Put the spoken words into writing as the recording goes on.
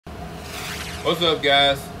What's up,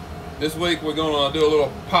 guys? This week we're gonna do a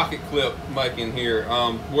little pocket clip making here.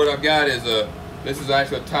 What I've got is this is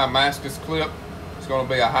actually a Timascus clip. It's gonna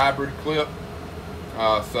be a hybrid clip.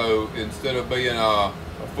 So instead of being a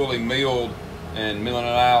fully milled and milling it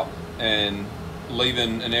out and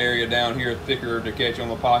leaving an area down here thicker to catch on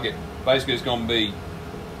the pocket, basically it's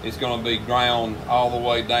gonna be ground all the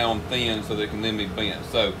way down thin so that it can then be bent.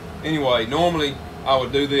 So anyway, normally I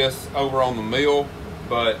would do this over on the mill,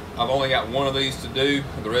 but I've only got one of these to do.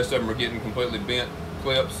 The rest of them are getting completely bent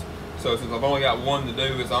clips. So since I've only got one to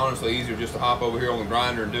do, it's honestly easier just to hop over here on the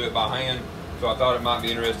grinder and do it by hand. So I thought it might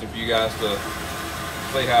be interesting for you guys to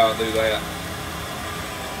see how I do that.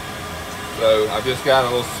 So I've just got a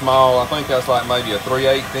little small, I think that's like maybe a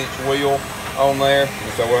 3/8 inch wheel on there.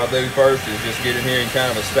 And so what I do first is just get in here and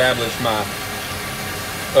kind of establish my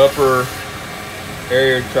upper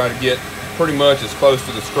area to try to get pretty much as close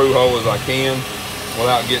to the screw hole as I can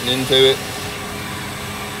without getting into it.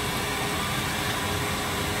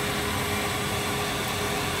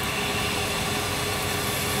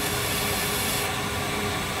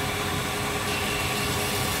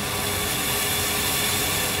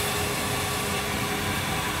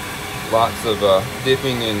 Lots of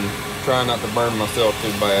dipping and trying not to burn myself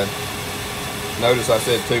too bad. Notice I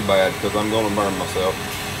said too bad because I'm going to burn myself.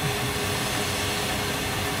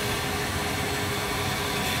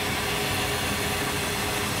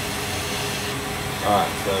 Alright,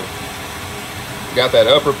 so got that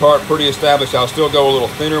upper part pretty established. I'll still go a little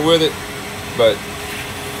thinner with it, but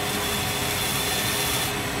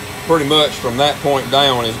pretty much from that point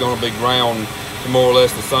down is going to be ground to more or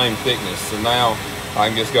less the same thickness. So now I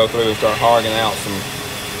can just go through and start hogging out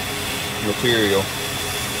some material.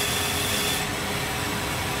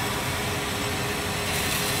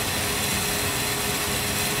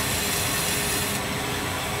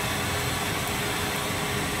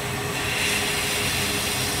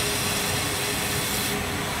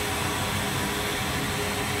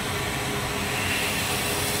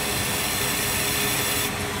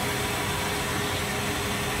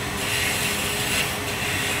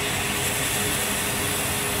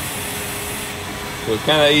 So it's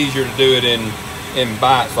kind of easier to do it in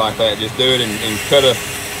bites like that. Just do it and cut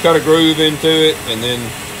a groove into it, and then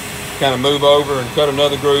kind of move over and cut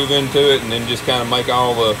another groove into it, and then just kind of make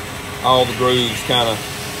all the grooves kind of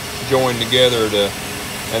join together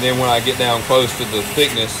and then when I get down close to the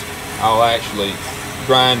thickness, I'll actually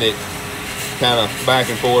grind it kind of back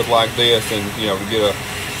and forth like this, and to get a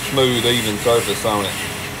smooth, even surface on it.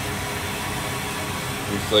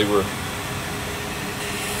 You see we're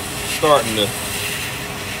starting to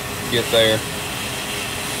get there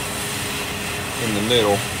in the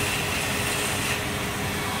middle.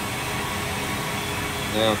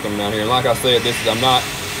 Now coming down here, and like I said, this is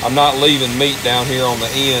I'm not leaving meat down here on the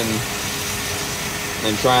end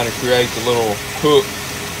and trying to create the little hook,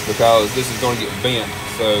 because this is going to get bent.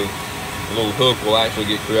 So the little hook will actually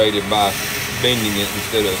get created by bending it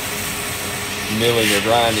instead of milling or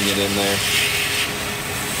grinding it in there.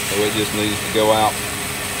 So it just needs to go out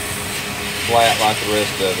flat like the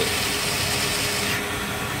rest of it.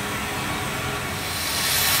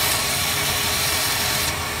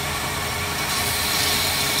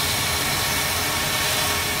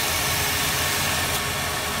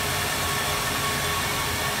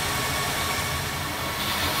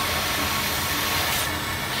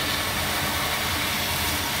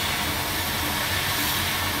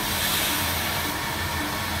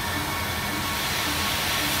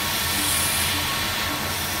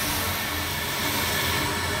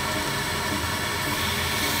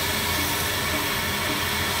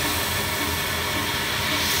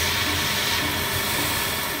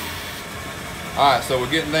 Alright, so we're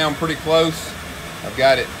getting down pretty close. I've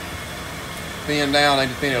got it thinned down. I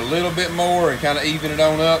need to thin it a little bit more and kind of even it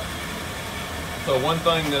on up. So one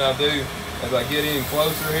thing that I do as I get in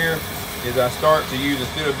closer here is I start to use,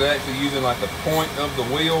 instead of actually using like the point of the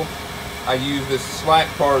wheel, I use this slack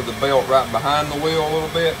part of the belt right behind the wheel a little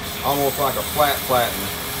bit, almost like a flat flatten,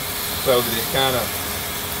 so that it kind of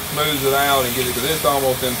smooths it out and get it, because it's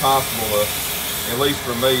almost impossible to, at least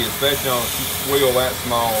for me, especially on a wheel that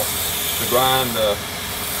small, to grind a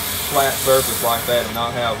flat surface like that and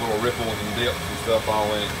not have little ripples and dips and stuff all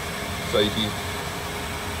in it. So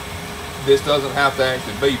this doesn't have to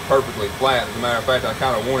actually be perfectly flat. As a matter of fact, I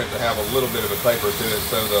kind of want it to have a little bit of a taper to it,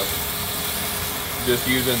 so just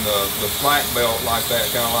using the slack belt like that,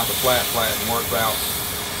 kind of like a flat flatten, works out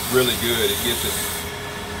really good. It gets it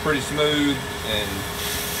pretty smooth, and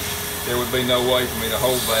there would be no way for me to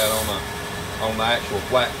hold that on the actual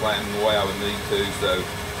flat flatten the way I would need to. So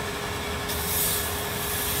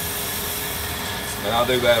And I'll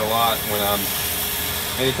do that a lot when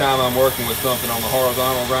anytime I'm working with something on the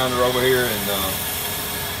horizontal grinder over here and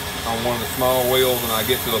on one of the small wheels, and I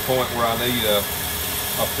get to a point where I need a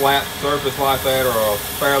flat surface like that, or a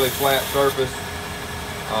fairly flat surface,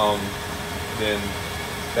 then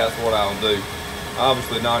that's what I'll do.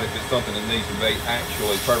 Obviously not if it's something that needs to be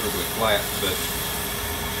actually perfectly flat, but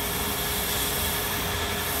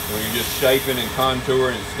when you're just shaping and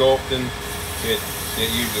contouring and sculpting, it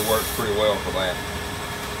usually works pretty well for that.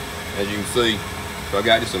 As you can see, so I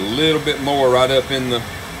got just a little bit more right up in the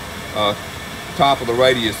top of the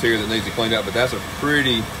radius here that needs to clean up, but that's a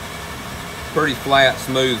pretty flat,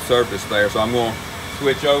 smooth surface there. So I'm going to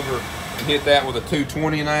switch over and hit that with a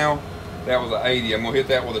 220 now. That was an 80. I'm going to hit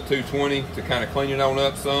that with a 220 to kind of clean it on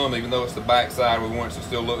up some, even though it's the back side, we want it to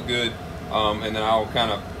still look good. And then I'll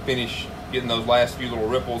kind of finish getting those last few little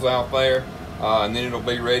ripples out there. And then it'll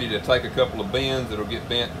be ready to take a couple of bends. It'll get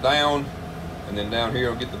bent down, and then down here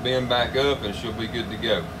it'll get the bend back up, and she'll be good to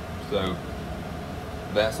go. So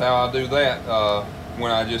that's how I do that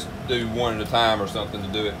when I just do one at a time or something, to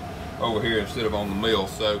do it over here instead of on the mill.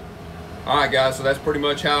 So alright guys, so that's pretty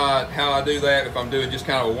much how I do that. If I'm doing just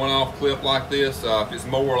kind of a one-off clip like this, if it's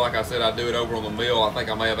more, like I said, I do it over on the mill. I think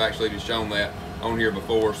I may have actually just shown that on here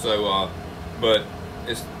before. So but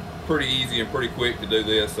it's pretty easy and pretty quick to do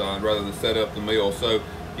this rather than set up the mill. So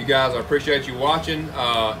you guys, I appreciate you watching.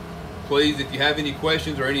 Please, if you have any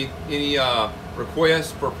questions or any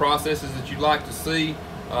requests for processes that you'd like to see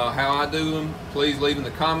how I do them, please leave in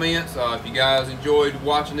the comments. If you guys enjoyed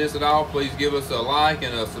watching this at all, please give us a like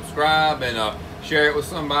and a subscribe, and share it with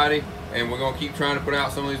somebody. And we're going to keep trying to put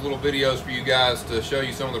out some of these little videos for you guys to show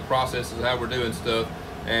you some of the processes, how we're doing stuff.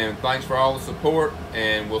 And thanks for all the support,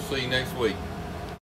 and we'll see you next week.